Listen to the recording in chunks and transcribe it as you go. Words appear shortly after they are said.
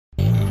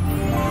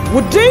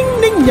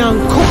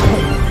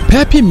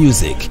Peppy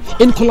Music,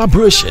 in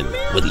collaboration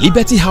with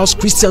Liberty House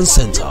Christian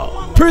Center,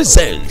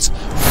 presents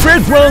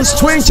Fragrance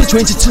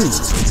 2022.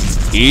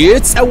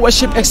 It's a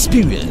worship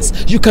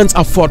experience you can't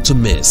afford to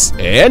miss,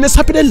 and it's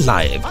happening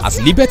live at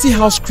Liberty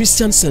House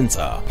Christian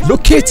Center,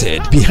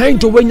 located behind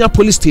Dowenya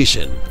Police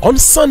Station, on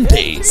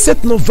Sunday,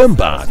 6th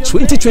November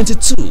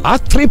 2022 at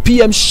 3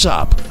 p.m.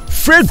 sharp.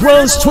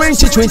 Fragrance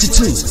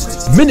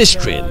 2022,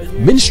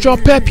 ministering Minstrel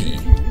Peppy,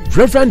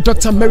 Reverend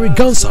Dr. Mary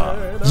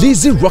Gansa,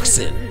 Lizzie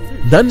Roxon,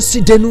 Nancy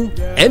Denu,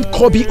 and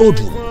Kobe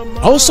Odu.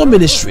 Also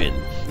ministering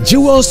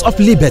Jewels of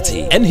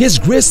Liberty and His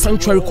Grace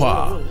Sanctuary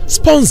Choir.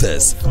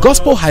 Sponsors: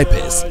 Gospel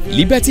Hypers,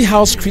 Liberty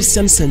House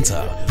Christian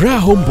Center, Bra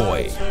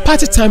Homeboy,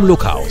 Party Time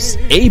Locals,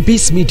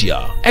 AB's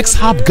Media,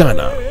 X-Hub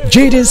Ghana,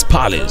 Jaden's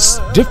Palace,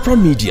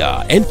 Different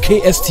Media, and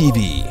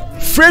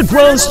KSTV.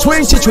 Fragrance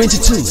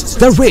 2022.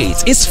 The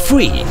rate is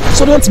free,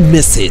 so don't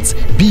miss it.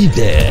 Be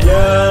there.